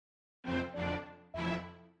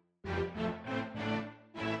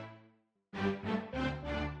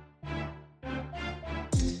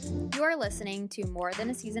You are listening to More Than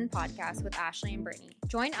a Season podcast with Ashley and Brittany.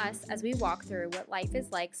 Join us as we walk through what life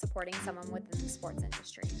is like supporting someone within the sports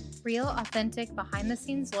industry. Real, authentic,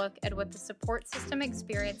 behind-the-scenes look at what the support system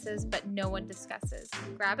experiences but no one discusses.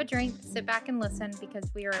 Grab a drink, sit back and listen because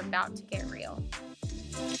we are about to get real.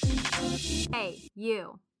 Hey,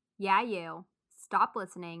 you. Yeah, you. Stop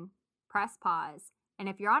listening, press pause, and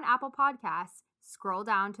if you're on Apple Podcasts, scroll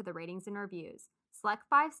down to the ratings and reviews. Select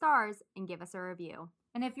 5 stars and give us a review.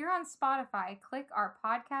 And if you're on Spotify, click our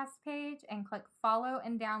podcast page and click follow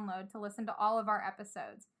and download to listen to all of our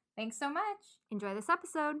episodes. Thanks so much. Enjoy this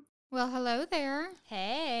episode. Well, hello there.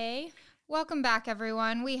 Hey. Welcome back,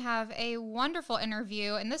 everyone. We have a wonderful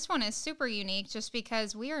interview, and this one is super unique just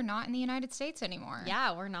because we are not in the United States anymore.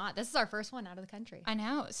 Yeah, we're not. This is our first one out of the country. I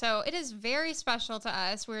know. So it is very special to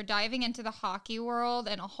us. We're diving into the hockey world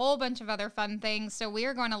and a whole bunch of other fun things, so we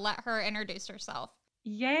are going to let her introduce herself.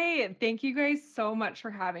 Yay. Thank you guys so much for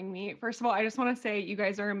having me. First of all, I just want to say you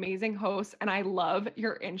guys are amazing hosts and I love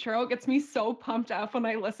your intro. It gets me so pumped up when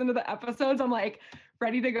I listen to the episodes. I'm like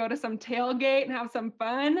ready to go to some tailgate and have some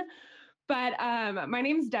fun. But my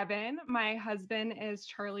name's Devin. My husband is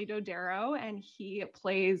Charlie Dodaro and he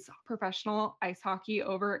plays professional ice hockey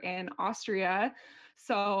over in Austria.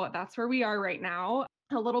 So that's where we are right now.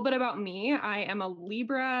 A little bit about me. I am a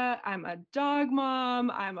Libra. I'm a dog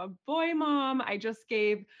mom. I'm a boy mom. I just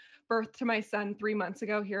gave birth to my son 3 months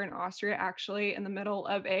ago here in Austria, actually in the middle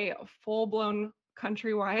of a full-blown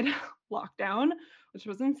countrywide lockdown, which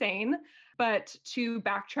was insane. But to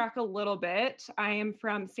backtrack a little bit, I am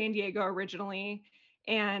from San Diego originally,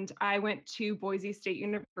 and I went to Boise State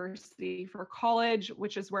University for college,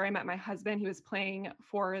 which is where I met my husband. He was playing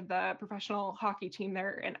for the professional hockey team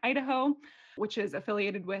there in Idaho, which is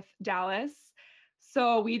affiliated with Dallas.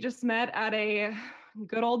 So we just met at a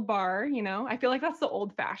good old bar, you know. I feel like that's the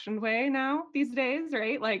old-fashioned way now these days,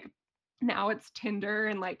 right? Like now it's Tinder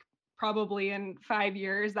and like probably in 5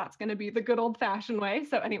 years, that's going to be the good old-fashioned way.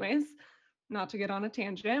 So anyways, not to get on a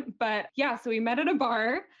tangent, but yeah, so we met at a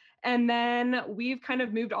bar. And then we've kind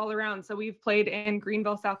of moved all around. So we've played in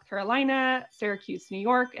Greenville, South Carolina, Syracuse, New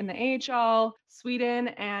York in the AHL, Sweden,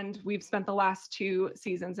 and we've spent the last 2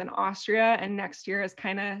 seasons in Austria. And next year is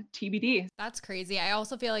kind of TBD. That's crazy. I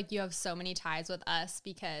also feel like you have so many ties with us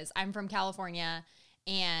because I'm from California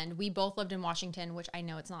and we both lived in Washington, which I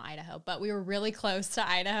know it's not Idaho, but we were really close to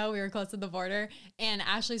Idaho. We were close to the border and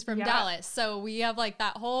Ashley's from Dallas. So we have like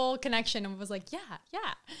that whole connection and was like, yeah.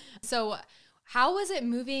 So how was it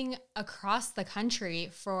moving across the country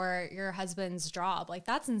for your husband's job? Like,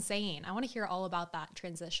 that's insane. I want to hear all about that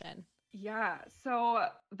transition. Yeah. So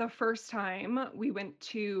the first time we went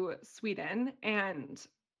to Sweden, and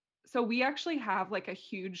so we actually have like a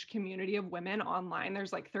huge community of women online.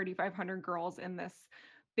 There's like 3,500 girls in this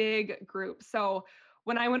big group. So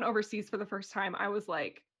when I went overseas for the first time, I was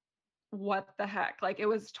like, what the heck? Like, it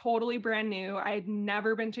was totally brand new. I had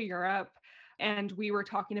never been to Europe. And we were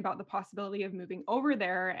talking about the possibility of moving over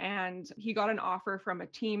there. And he got an offer from a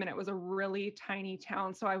team, and it was a really tiny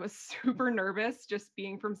town. So I was super nervous just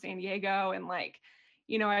being from San Diego. And like,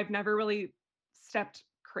 you know, I've never really stepped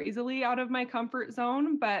crazily out of my comfort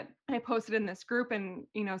zone, but I posted in this group and,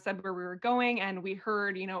 you know, said where we were going. And we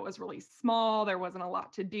heard, you know, it was really small. There wasn't a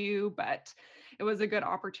lot to do, but it was a good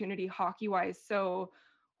opportunity hockey wise. So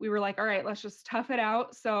we were like, all right, let's just tough it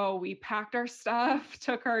out. So we packed our stuff,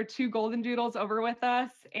 took our 2 golden doodles over with us.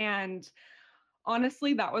 And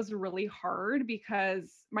honestly, that was really hard because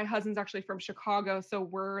my husband's actually from Chicago. So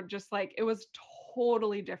we're just like, it was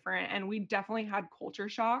totally different. And we definitely had culture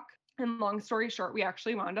shock. And long story short, we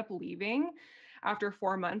actually wound up leaving after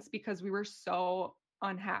 4 months because we were so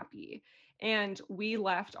unhappy. And we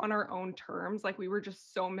left on our own terms. Like, we were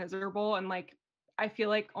just so miserable. And like, I feel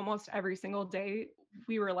like almost every single day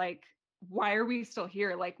we were like, why are we still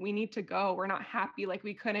here? Like, we need to go. We're not happy. Like,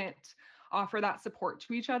 we couldn't offer that support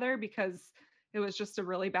to each other because it was just a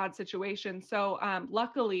really bad situation. So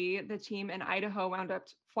luckily, the team in Idaho wound up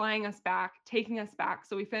flying us back, taking us back.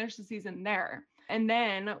 So we finished the season there. And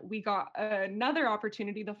then we got another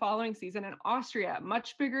opportunity the following season in Austria,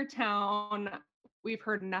 much bigger town. We've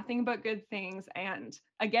heard nothing but good things. And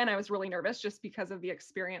again, I was really nervous just because of the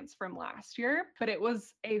experience from last year, but it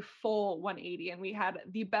was a full 180 and we had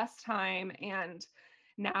the best time. And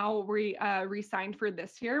now we re-signed for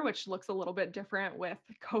this year, which looks a little bit different with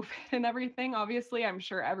COVID and everything. Obviously, I'm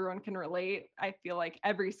sure everyone can relate. I feel like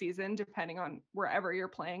every season, depending on wherever you're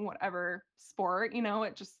playing, whatever sport, you know,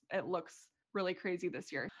 it looks really crazy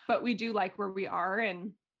this year. But we do like where we are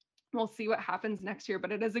and we'll see what happens next year.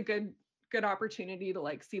 But it is a good opportunity to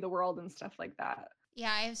like see the world and stuff like that.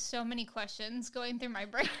 Yeah, I have so many questions going through my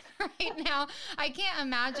brain right now. I can't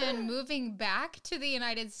imagine moving back to the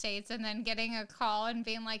United States and then getting a call and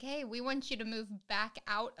being like, hey, we want you to move back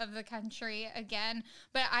out of the country again.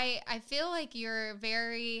 But I feel like you're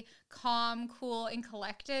very calm, cool, and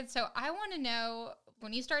collected. So I want to know,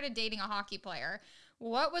 when you started dating a hockey player,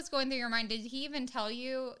 what was going through your mind? Did he even tell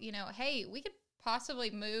you, hey, we could possibly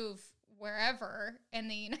move wherever in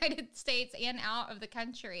the United States and out of the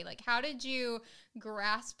country? Like, how did you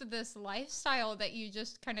grasp this lifestyle that you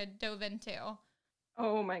just kind of dove into?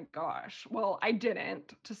 Oh my gosh. Well, I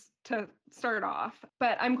didn't, just to start off,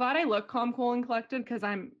 but I'm glad I look calm, cool, and collected, because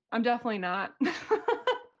I'm definitely not.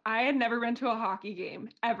 I had never been to a hockey game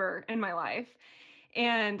ever in my life.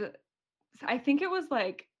 And I think it was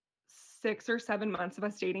like 6 or 7 months of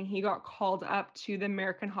us dating, he got called up to the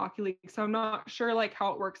American Hockey League. So I'm not sure like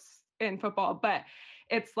how it works in football, but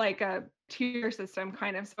it's like a tier system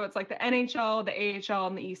kind of. So it's like the NHL, the AHL,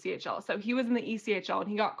 and the ECHL. So he was in the ECHL and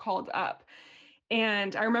he got called up.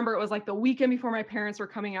 And I remember it was like the weekend before my parents were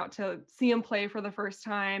coming out to see him play for the first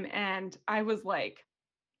time. And I was like,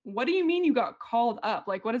 what do you mean you got called up?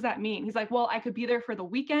 Like, what does that mean? He's like, well, I could be there for the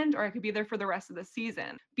weekend or I could be there for the rest of the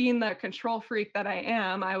season. Being the control freak that I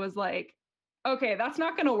am, I was like, okay, that's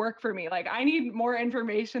not going to work for me. Like, I need more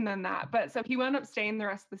information than that. But so he wound up staying the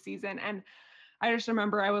rest of the season. And I just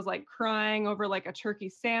remember I was like crying over like a turkey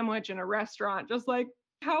sandwich in a restaurant, just like,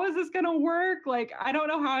 how is this going to work? Like, I don't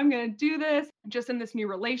know how I'm going to do this. Just in this new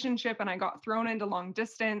relationship, and I got thrown into long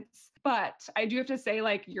distance. But I do have to say,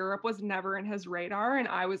 like, Europe was never in his radar. And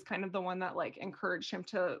I was kind of the one that like encouraged him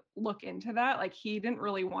to look into that. Like, he didn't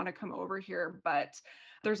really want to come over here, but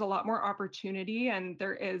there's a lot more opportunity and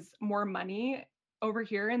there is more money over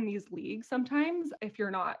here in these leagues sometimes if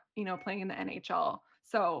you're not, playing in the NHL.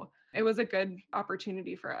 So it was a good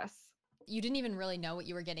opportunity for us. You didn't even really know what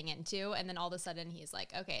you were getting into. And then all of a sudden he's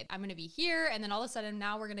like, okay, I'm going to be here. And then all of a sudden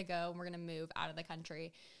now we're going to go and we're going to move out of the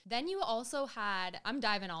country. Then you also had, I'm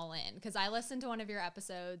diving all in because I listened to one of your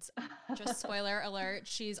episodes, just spoiler alert.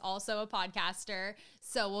 She's also a podcaster.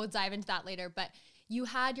 So we'll dive into that later. But you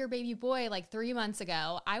had your baby boy like 3 months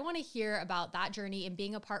ago. I want to hear about that journey and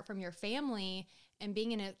being apart from your family and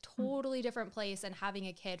being in a totally different place and having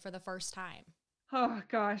a kid for the first time. Oh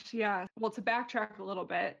gosh, yeah. Well, to backtrack a little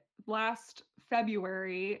bit, last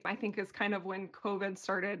February, I think is kind of when COVID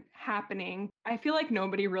started happening. I feel like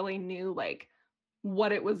nobody really knew like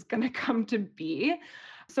what it was going to come to be.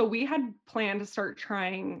 So we had planned to start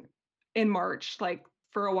trying in March, like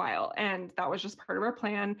for a while, and that was just part of our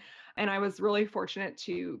plan. And I was really fortunate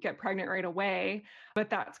to get pregnant right away, but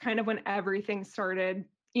that's kind of when everything started,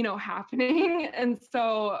 happening. And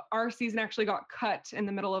so our season actually got cut in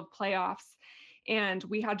the middle of playoffs and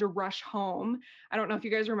we had to rush home. I don't know if you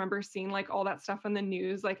guys remember seeing like all that stuff in the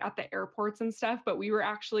news, like at the airports and stuff, but we were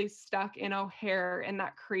actually stuck in O'Hare in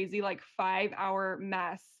that crazy like 5-hour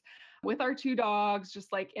mess with our 2 dogs,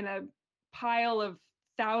 just like in a pile of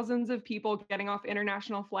thousands of people getting off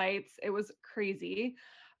international flights. It was crazy.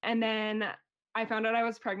 And then I found out I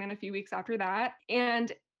was pregnant a few weeks after that.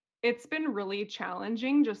 And it's been really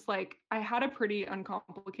challenging. Just like I had a pretty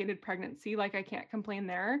uncomplicated pregnancy, like I can't complain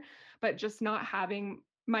there, but just not having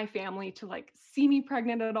my family to like see me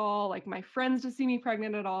pregnant at all, like my friends to see me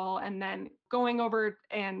pregnant at all. And then going over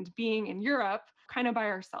and being in Europe kind of by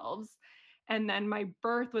ourselves. And then my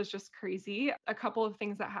birth was just crazy. A couple of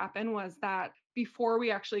things that happened was that before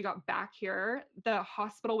we actually got back here, the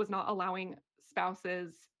hospital was not allowing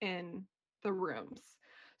spouses in the rooms.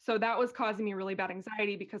 So that was causing me really bad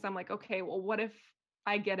anxiety because I'm like, okay, well, what if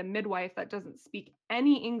I get a midwife that doesn't speak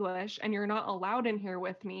any English and you're not allowed in here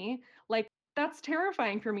with me? Like, that's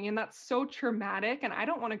terrifying for me. And that's so traumatic. And I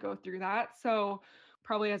don't want to go through that. So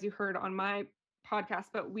probably as you heard on my podcast,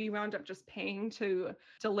 but we wound up just paying to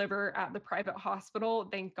deliver at the private hospital.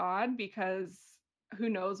 Thank God, because who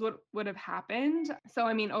knows what would have happened. So,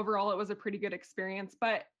 I mean, overall, it was a pretty good experience,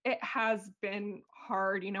 but it has been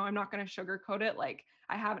hard. I'm not going to sugarcoat it. Like,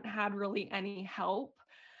 I haven't had really any help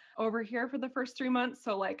over here for the first 3 months.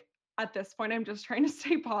 So like at this point, I'm just trying to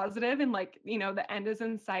stay positive and like, the end is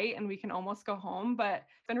in sight and we can almost go home. But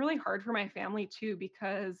it's been really hard for my family too,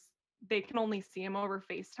 because they can only see him over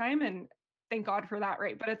FaceTime, and thank God for that,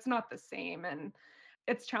 right? But it's not the same. And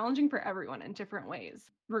it's challenging for everyone in different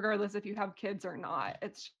ways, regardless if you have kids or not.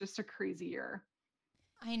 It's just a crazy year.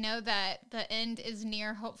 I know that the end is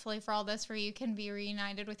near, hopefully, for all this, where you can be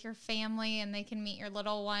reunited with your family and they can meet your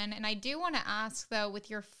little one. And I do want to ask, though,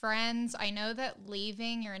 with your friends, I know that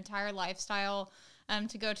leaving your entire lifestyle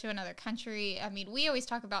to go to another country, I mean, we always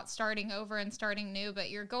talk about starting over and starting new,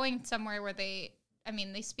 but you're going somewhere where they I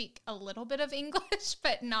mean, they speak a little bit of English,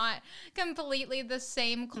 but not completely the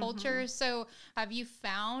same culture. So have you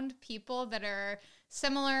found people that are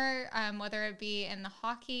similar, whether it be in the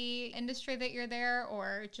hockey industry that you're there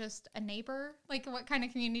or just a neighbor? Like, what kind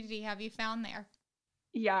of community have you found there?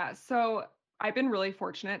 Yeah, so I've been really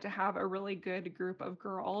fortunate to have a really good group of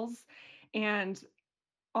girls. And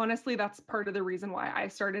honestly, that's part of the reason why I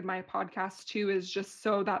started my podcast too, is just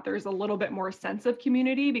so that there's a little bit more sense of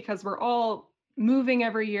community, because we're all moving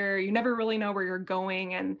every year. You never really know where you're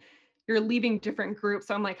going and you're leaving different groups.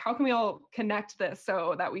 So I'm like, how can we all connect this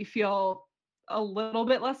so that we feel a little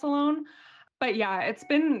bit less alone? But yeah, it's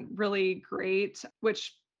been really great,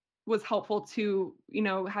 which was helpful to,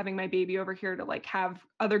 having my baby over here to like have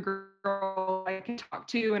other girls I can talk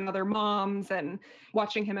to and other moms, and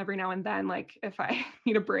watching him every now and then, like if I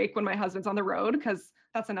need a break when my husband's on the road, because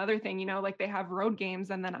that's another thing, like they have road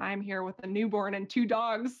games and then I'm here with a newborn and two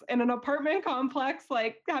dogs in an apartment complex,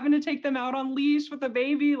 like having to take them out on leash with a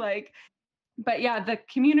baby, like. But yeah, the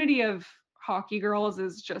community of hockey girls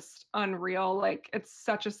is just unreal. Like it's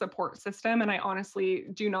such a support system. And I honestly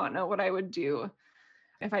do not know what I would do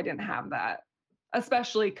if I didn't have that,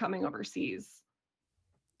 especially coming overseas.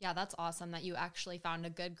 Yeah, that's awesome that you actually found a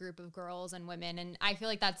good group of girls and women. And I feel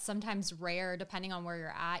like that's sometimes rare depending on where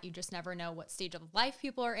you're at. You just never know what stage of life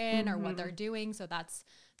people are in or what they're doing. So that's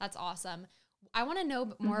awesome. I want to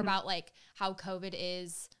know more about like how COVID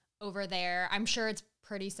is over there. I'm sure it's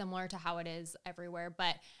pretty similar to how it is everywhere,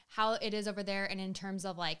 but how it is over there, and in terms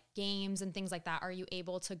of like games and things like that, are you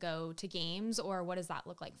able to go to games, or what does that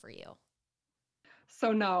look like for you?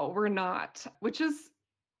 So no, we're not, which is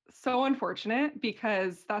so unfortunate,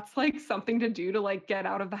 because that's like something to do to like get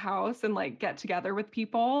out of the house and like get together with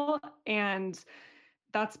people. And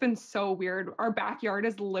that's been so weird. Our backyard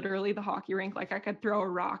is literally the hockey rink. Like I could throw a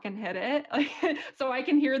rock and hit it. Like, so I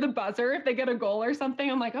can hear the buzzer if they get a goal or something.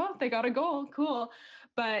 I'm like, oh, they got a goal. Cool.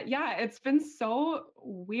 But yeah, it's been so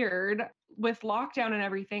weird with lockdown and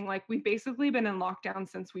everything. Like we've basically been in lockdown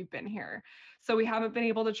since we've been here. So we haven't been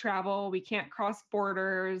able to travel. We can't cross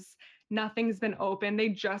borders. Nothing's been open. They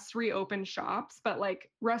just reopened shops, but like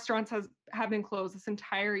restaurants have been closed this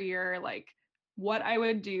entire year. Like what I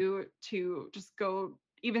would do to just go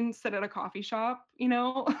even sit at a coffee shop,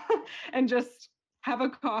 and just have a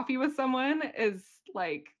coffee with someone is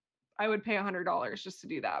like, I would pay $100 just to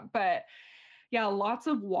do that. But yeah, lots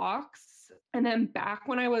of walks. And then back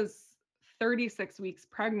when I was 36 weeks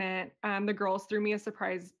pregnant, the girls threw me a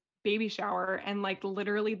surprise baby shower. And like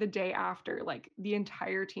literally the day after, like the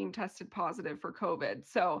entire team tested positive for COVID.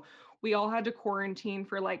 So we all had to quarantine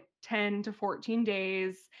for like 10 to 14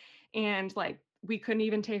 days. And like we couldn't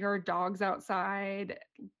even take our dogs outside.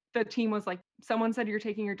 The team was like, someone said you're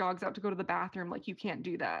taking your dogs out to go to the bathroom. Like you can't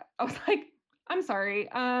do that. I was like, I'm sorry.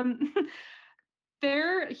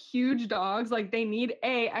 They're huge dogs. Like they need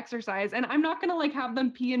exercise, and I'm not gonna like have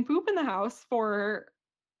them pee and poop in the house for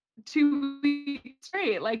 2 weeks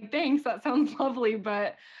straight. Like, thanks, that sounds lovely.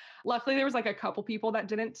 But luckily there was like a couple people that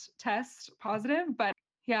didn't test positive. But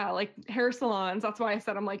yeah, like hair salons. That's why I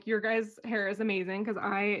said, I'm like, your guys' hair is amazing, because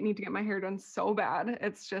I need to get my hair done so bad.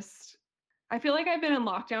 It's just, I feel like I've been in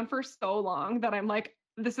lockdown for so long that I'm like,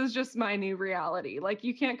 this is just my new reality. Like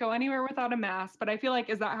you can't go anywhere without a mask. But I feel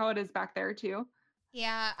like, is that how it is back there too?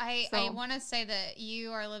 Yeah, I So want to say that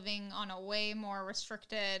you are living on a way more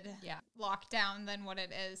restricted lockdown than what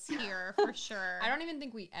it is here for sure. I don't even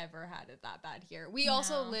think we ever had it that bad here. We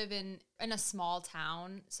also No. live in a small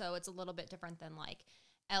town, so it's a little bit different than like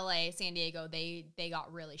LA, San Diego. They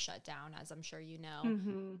got really shut down, as I'm sure you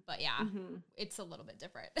know. But yeah, it's a little bit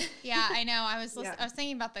different. Yeah, I know. I was Yeah. I was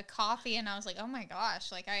thinking about the coffee, and I was like, oh my gosh,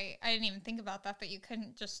 like I didn't even think about that you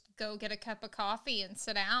couldn't just go get a cup of coffee and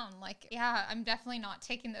sit down. Like, yeah, I'm definitely not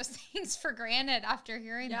taking those things for granted after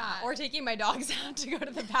hearing that. or taking my dogs out to go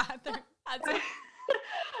to the bathroom. That's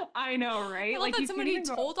I know, right? I love Like that you can't somebody even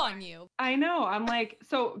go told on you. I know. I'm like,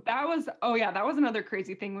 so that was, oh yeah, that was another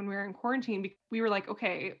crazy thing when we were in quarantine. We were like,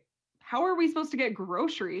 okay, how are we supposed to get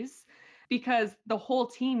groceries? Because the whole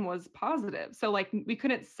team was positive. So like we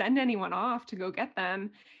couldn't send anyone off to go get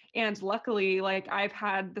them. And luckily, like I've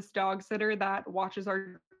had this dog sitter that watches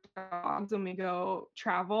our dogs when we go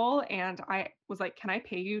travel. And I was like, can I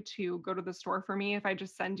pay you to go to the store for me if I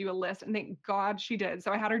just send you a list? And thank God she did.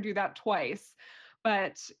 So I had her do that twice.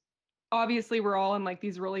 But obviously we're all in like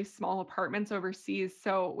these really small apartments overseas,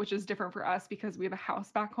 so which is different for us because we have a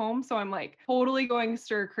house back home. So I'm like totally going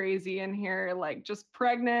stir crazy in here, like just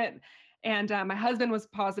pregnant. And my husband was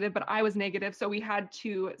positive, but I was negative, so we had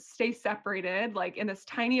to stay separated like in this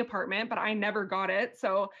tiny apartment, but I never got it.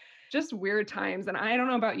 So just weird times. And I don't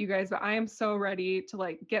know about you guys, but I am so ready to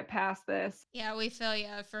like get past this. Yeah, we feel you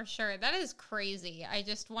for sure. That is crazy. I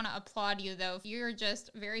just want to applaud you though. You're just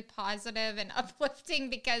very positive and uplifting,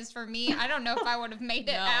 because for me, I don't know if I would have made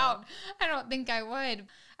it out. I don't think I would.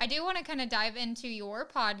 I do want to kind of dive into your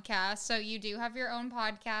podcast. So you do have your own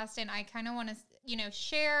podcast, and I kind of want to,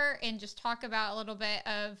 share and just talk about a little bit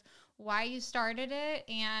of why you started it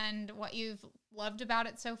and what you've loved about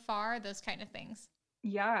it so far, those kind of things.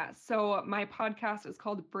 Yeah. So my podcast is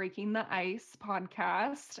called Breaking the Ice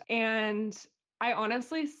Podcast. And I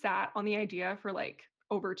honestly sat on the idea for like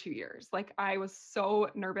over 2 years. Like I was so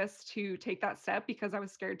nervous to take that step because I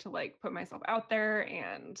was scared to like put myself out there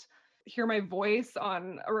and hear my voice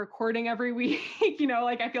on a recording every week.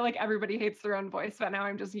 Like I feel like everybody hates their own voice, but now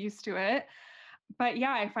I'm just used to it. But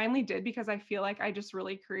yeah, I finally did, because I feel like I just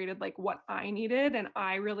really created like what I needed, and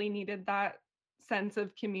I really needed that sense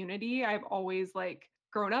of community. I've always like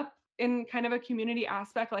grown up in kind of a community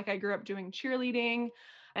aspect. Like I grew up doing cheerleading.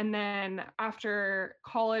 And then after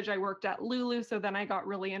college, I worked at Lulu. So then I got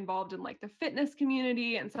really involved in like the fitness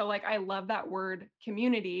community. And so like I love that word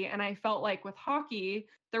community. And I felt like with hockey,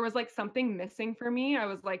 there was like something missing for me. I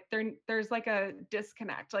was like, there's like a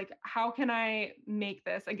disconnect. Like, how can I make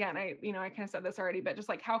this again? I kind of said this already, but just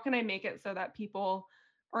like, how can I make it so that people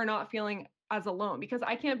are not feeling as alone? Because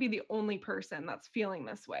I can't be the only person that's feeling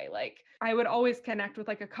this way. Like I would always connect with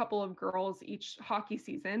like a couple of girls each hockey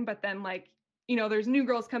season, but then like, there's new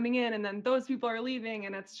girls coming in and then those people are leaving.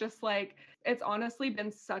 And it's just like, it's honestly been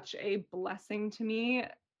such a blessing to me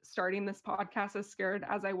starting this podcast, as scared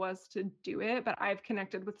as I was to do it. But I've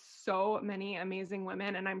connected with so many amazing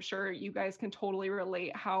women, and I'm sure you guys can totally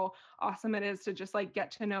relate how awesome it is to just like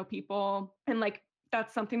get to know people. And like,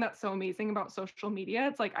 that's something that's so amazing about social media.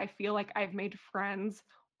 It's like, I feel like I've made friends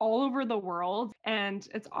all over the world, and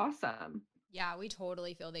it's awesome. Yeah, we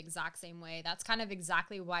totally feel the exact same way. That's kind of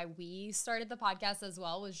exactly why we started the podcast as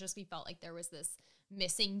well, was just we felt like there was this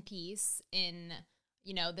missing piece in,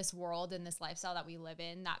 this world and this lifestyle that we live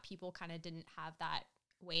in, that people kind of didn't have that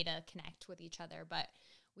way to connect with each other. But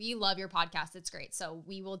we love your podcast. It's great. So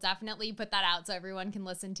we will definitely put that out so everyone can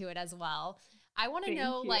listen to it as well. I want to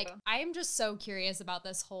know, like, I am just so curious about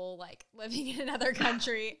this whole, like, living in another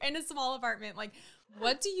country in a small apartment. Like,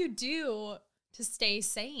 what do you do to stay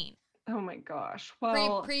sane? Oh my gosh.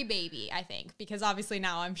 Well, pre-baby, I think, because obviously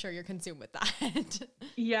now I'm sure you're consumed with that.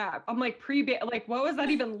 Yeah. I'm like pre-baby. Like, what was that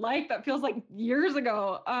even like? That feels like years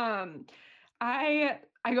ago. I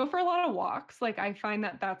go for a lot of walks. Like, I find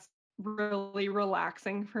that that's really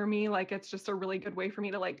relaxing for me. Like, it's just a really good way for me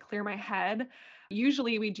to like clear my head.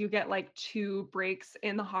 Usually we do get like 2 breaks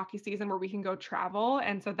in the hockey season where we can go travel.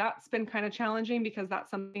 And so that's been kind of challenging, because that's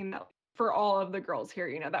something that for all of the girls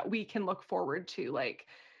here, that we can look forward to. Like,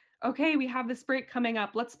 okay, we have this break coming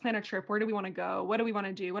up. Let's plan a trip. Where do we want to go? What do we want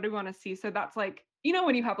to do? What do we want to see? So that's like,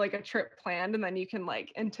 when you have like a trip planned and then you can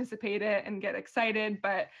like anticipate it and get excited.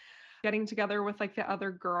 But getting together with like the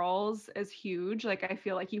other girls is huge. Like, I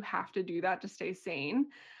feel like you have to do that to stay sane.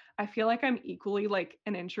 I feel like I'm equally like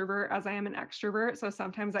an introvert as I am an extrovert. So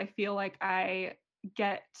sometimes I feel like I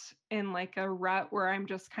get in like a rut where I'm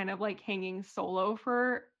just kind of like hanging solo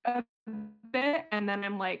for a bit. And then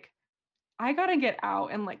I'm like, I gotta get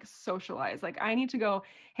out and like socialize. Like, I need to go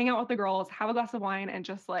hang out with the girls, have a glass of wine, and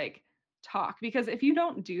just like talk. Because if you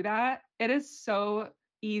don't do that, it is so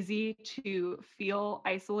easy to feel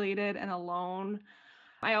isolated and alone.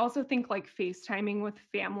 I also think like FaceTiming with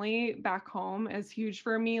family back home is huge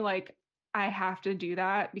for me. Like, I have to do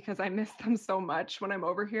that because I miss them so much when I'm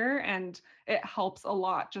over here. And it helps a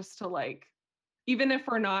lot just to like, even if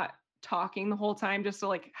we're not talking the whole time, just to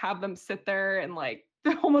like have them sit there and like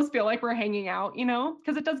almost feel like we're hanging out,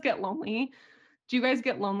 because it does get lonely. Do you guys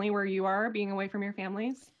get lonely where you are, being away from your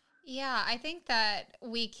families? Yeah, I think that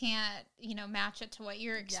we can't, match it to what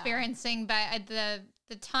you're experiencing, but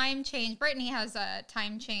the time change, Brittany has a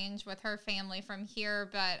time change with her family from here,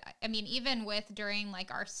 but I mean, even during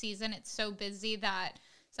like our season, it's so busy that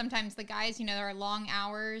sometimes the guys, there are long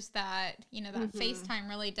hours that, that FaceTime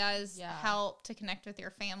really does help to connect with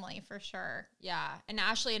your family for sure. Yeah. And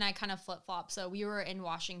Ashley and I kind of flip-flop. So we were in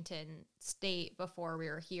Washington State before we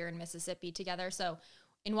were here in Mississippi together. So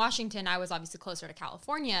in Washington, I was obviously closer to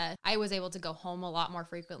California. I was able to go home a lot more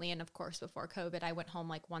frequently. And of course, before COVID, I went home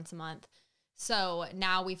like once a month. So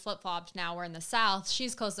now we flip-flopped. Now we're in the South.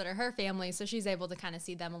 She's closer to her family, so she's able to kind of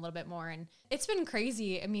see them a little bit more. And it's been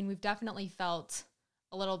crazy. I mean, we've definitely felt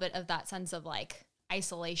a little bit of that sense of like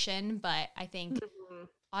isolation, but I think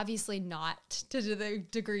Obviously not to the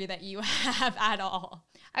degree that you have at all.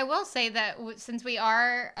 I will say that since we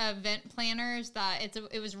are event planners, that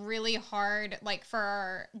it was really hard, like for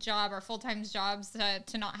our job, our full-time jobs,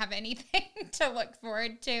 to not have anything to look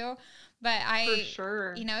forward to. But For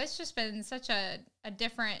sure. it's just been such a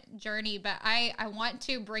different journey. But I want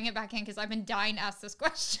to bring it back in because I've been dying to ask this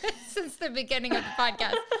question since the beginning of the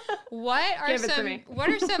podcast. What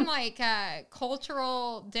are some like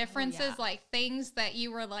cultural differences, like things that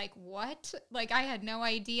you were like, what? Like I had no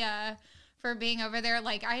idea for being over there.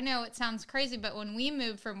 Like I know it sounds crazy, but when we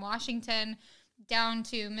moved from Washington down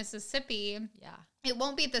to Mississippi, it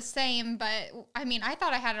won't be the same, but I mean, I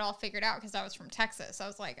thought I had it all figured out because I was from Texas. I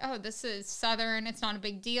was like, oh, this is Southern. It's not a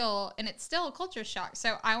big deal. And it's still a culture shock.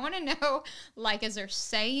 So I want to know, like, is there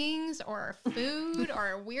sayings or food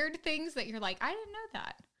or weird things that you're like, I didn't know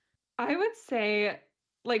that? I would say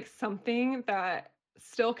like something that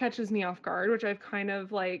still catches me off guard, which I've kind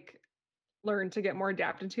of like learned to get more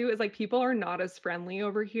adapted to, is like people are not as friendly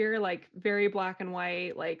over here, like very black and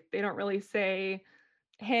white. Like they don't really say,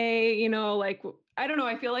 hey, like, I don't know.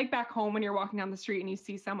 I feel like back home when you're walking down the street and you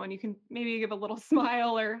see someone, you can maybe give a little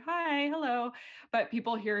smile or hi, hello. But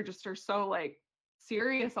people here just are so like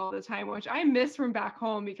serious all the time, which I miss from back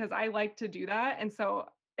home because I like to do that. And so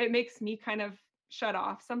it makes me kind of shut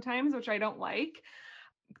off sometimes, which I don't like.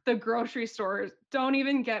 The grocery stores, don't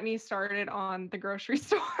even get me started on the grocery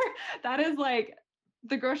store. That is like,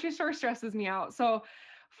 the grocery store stresses me out. So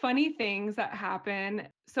funny things that happen.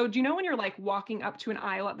 So do you know when you're like walking up to an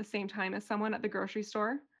aisle at the same time as someone at the grocery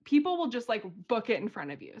store? People will just like book it in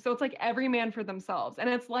front of you. So it's like every man for themselves. And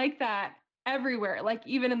it's like that everywhere. Like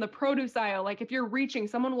even in the produce aisle, like if you're reaching,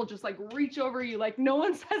 someone will just like reach over you. Like no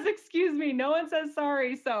one says, excuse me, no one says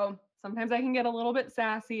sorry. So sometimes I can get a little bit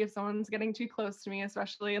sassy if someone's getting too close to me,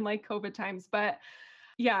 especially in like COVID times. But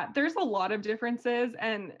yeah, there's a lot of differences.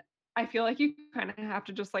 And I feel like you kind of have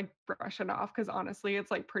to just like brush it off because honestly, it's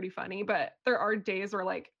like pretty funny. But there are days where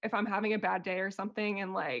like if I'm having a bad day or something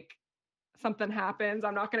and like something happens,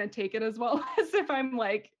 I'm not going to take it as well as if I'm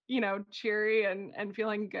like, cheery and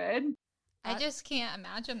feeling good. I just can't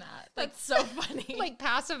imagine that. That's so funny. Like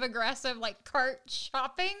passive aggressive, like cart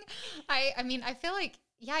shopping. I mean, I feel like,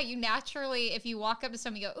 yeah, you naturally, if you walk up to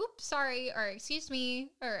someone, you go, oops, sorry, or excuse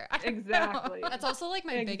me, or I don't know. That's also like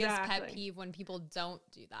my biggest pet peeve when people don't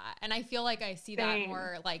do that. And I feel like I see that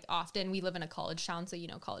more like often. We live in a college town, so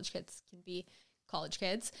college kids can be college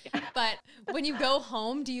kids. But when you go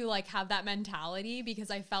home, do you like have that mentality?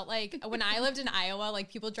 Because I felt like when I lived in Iowa,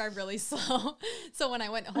 like people drive really slow. So when I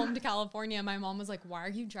went home to California, my mom was like, why are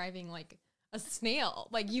you driving like a snail?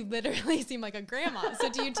 Like you literally seem like a grandma. So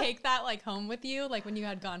do you take that like home with you? Like when you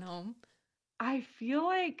had gone home? I feel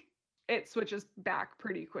like it switches back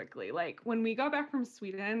pretty quickly. Like when we got back from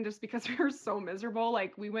Sweden, just because we were so miserable,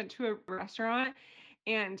 like we went to a restaurant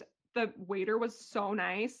and the waiter was so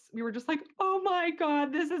nice. We were just like, oh my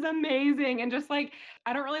God, this is amazing. And just like,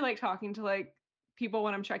 I don't really like talking to like people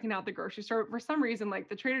when I'm checking out the grocery store. For some reason, like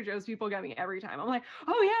the Trader Joe's people get me every time. I'm like,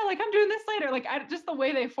 oh yeah, like I'm doing this later. Like just the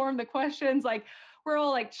way they form the questions, like we're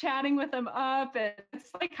all like chatting with them up. And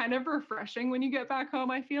it's like kind of refreshing when you get back home,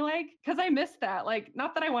 I feel like, because I miss that. Like,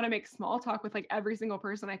 not that I want to make small talk with like every single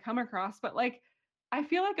person I come across, but like, I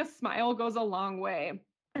feel like a smile goes a long way.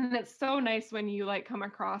 And it's so nice when you like come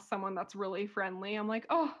across someone that's really friendly. I'm like,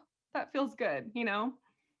 oh, that feels good,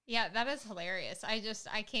 Yeah, that is hilarious. I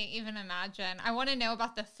can't even imagine. I want to know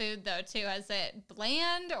about the food though too. Is it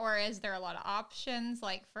bland or is there a lot of options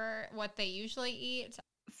like for what they usually eat?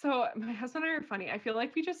 So my husband and I are funny. I feel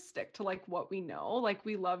like we just stick to like what we know. Like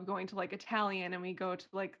we love going to like Italian and we go to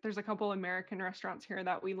like, there's a couple American restaurants here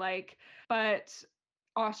that we like, but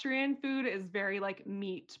Austrian food is very like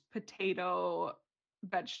meat, potato,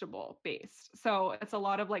 vegetable based. So it's a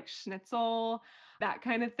lot of like schnitzel, that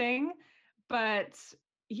kind of thing. But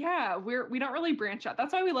yeah, we don't really branch out.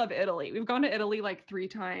 That's why we love Italy. We've gone to Italy like 3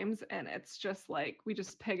 times and it's just like we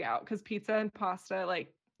just pig out because pizza and pasta,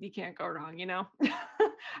 like you can't go wrong, I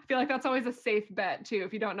feel like that's always a safe bet too.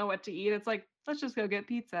 If you don't know what to eat, it's like, let's just go get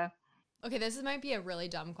pizza. Okay, this might be a really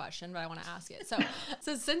dumb question, but I want to ask it.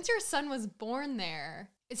 So since your son was born there,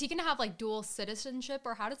 is he going to have like dual citizenship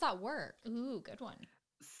or how does that work? Ooh, good one.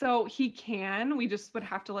 So he can, we just would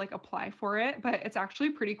have to like apply for it, but it's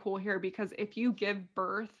actually pretty cool here because if you give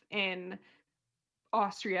birth in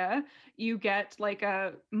Austria, you get like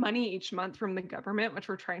a money each month from the government, which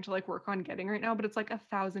we're trying to like work on getting right now, but it's like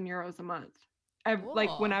 1,000 euros a month.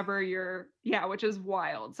 Like whenever which is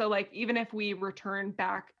wild. So like, even if we return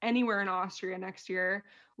back anywhere in Austria next year,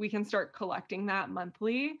 we can start collecting that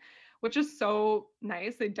monthly, which is so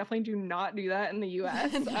nice. They definitely do not do that in the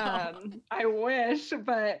US. No. I wish,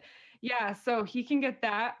 but yeah, so he can get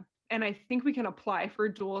that. And I think we can apply for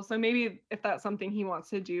dual. So maybe if that's something he wants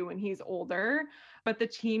to do when he's older, but the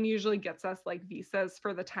team usually gets us like visas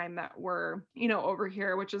for the time that we're, over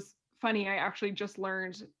here, which is funny. I actually just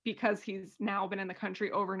learned because he's now been in the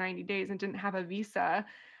country over 90 days and didn't have a visa.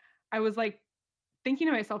 I was like thinking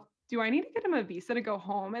to myself, do I need to get him a visa to go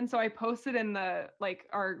home? And so I posted in the like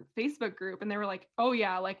our Facebook group and they were like, oh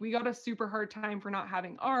yeah, like we got a super hard time for not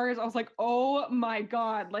having ours. I was like, oh my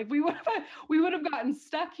God, like we would have gotten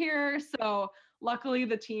stuck here. So luckily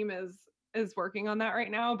the team is working on that right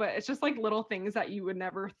now, but it's just like little things that you would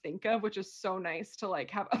never think of, which is so nice to like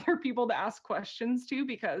have other people to ask questions to,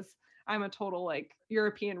 because I'm a total like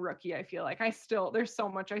European rookie. I feel like there's so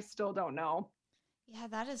much I still don't know. Yeah,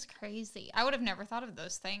 that is crazy. I would have never thought of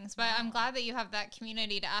those things, but I'm glad that you have that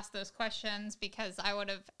community to ask those questions, because I would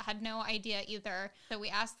have had no idea either. So we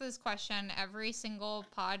ask this question every single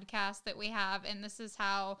podcast that we have, and this is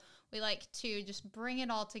how we like to just bring it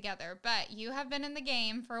all together. But you have been in the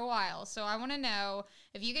game for a while, so I want to know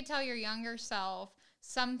if you could tell your younger self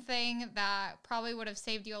something that probably would have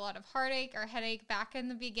saved you a lot of heartache or headache back in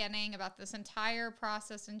the beginning about this entire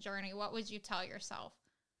process and journey, what would you tell yourself?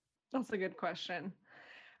 That's a good question.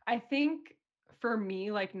 I think for me,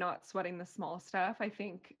 like not sweating the small stuff, I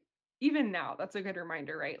think even now, that's a good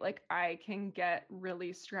reminder, right? Like I can get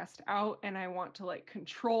really stressed out and I want to like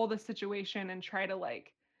control the situation and try to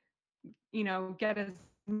like, get as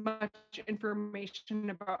much information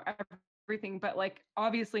about everything. But like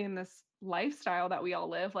obviously in this lifestyle that we all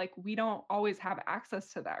live, like we don't always have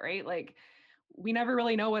access to that, right? Like we never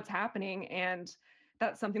really know what's happening. And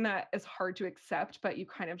that's something that is hard to accept, but you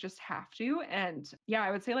kind of just have to. And yeah, I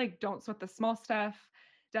would say like don't sweat the small stuff.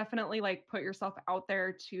 Definitely like put yourself out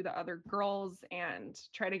there to the other girls and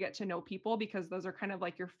try to get to know people, because those are kind of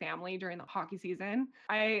like your family during the hockey season.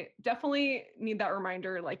 I definitely need that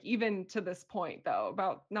reminder, like even to this point though,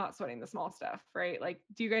 about not sweating the small stuff, right? Like,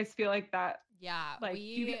 do you guys feel like that? Yeah, Like,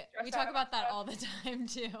 we talk about that all the time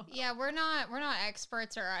too. Yeah, we're not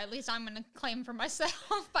experts, or at least I'm going to claim for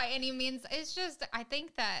myself by any means. It's just, I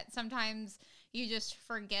think that sometimes you just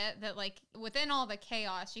forget that like within all the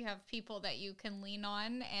chaos, you have people that you can lean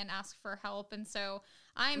on and ask for help. And so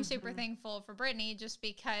I'm super thankful for Brittany, just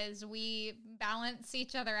because we balance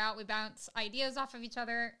each other out. We bounce ideas off of each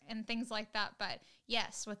other and things like that. But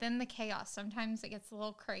yes, within the chaos, sometimes it gets a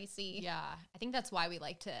little crazy. Yeah, I think that's why we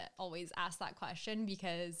like to always ask that question,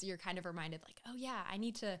 because you're kind of reminded like, oh yeah, I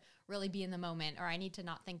need to really be in the moment, or I need to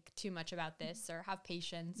not think too much about this, or have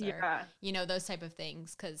patience, or, those type of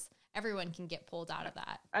things, because everyone can get pulled out of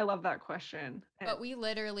that. I love that question. But we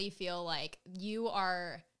literally feel like you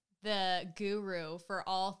are the guru for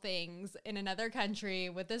all things in another country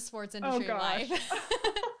with this sports industry life.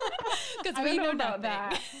 Because we know about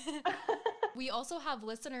that. We also have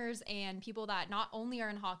listeners and people that not only are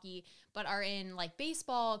in hockey, but are in like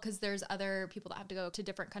baseball, because there's other people that have to go to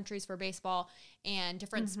different countries for baseball and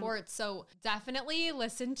different sports. So definitely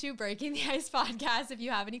listen to Breaking the Ice podcast if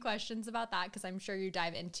you have any questions about that, because I'm sure you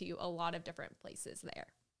dive into a lot of different places there.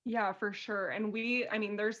 Yeah, for sure. And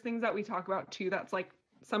there's things that we talk about too that's like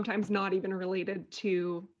sometimes not even related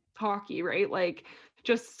to hockey, right? Like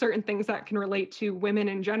just certain things that can relate to women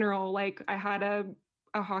in general. Like I had a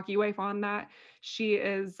hockey wife on that. She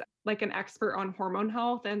is like an expert on hormone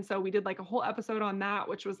health. And so we did like a whole episode on that,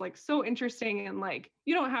 which was like so interesting. And like,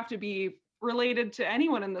 you don't have to be related to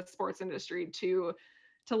anyone in the sports industry to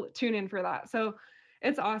tune in for that. So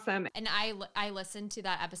it's awesome. And I listened to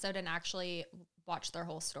that episode and actually watched their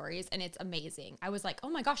whole stories, and it's amazing. I was like, oh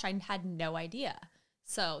my gosh, I had no idea.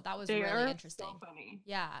 So that was really interesting. So funny.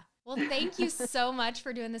 Yeah. Well, thank you so much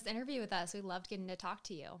for doing this interview with us. We loved getting to talk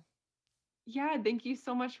to you. Yeah, thank you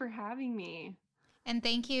so much for having me. And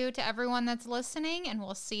thank you to everyone that's listening, and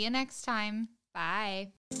we'll see you next time. Bye.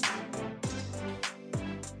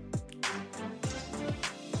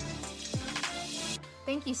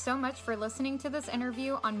 Thank you so much for listening to this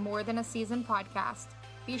interview on More Than a Season podcast.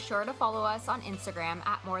 Be sure to follow us on Instagram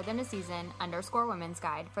at morethanAseason_women's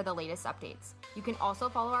guide for the latest updates. You can also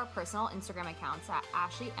follow our personal Instagram accounts at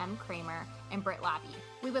Ashley M. Kramer and Britt Labby.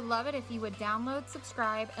 We would love it if you would download,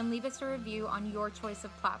 subscribe, and leave us a review on your choice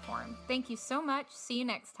of platform. Thank you so much. See you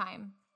next time.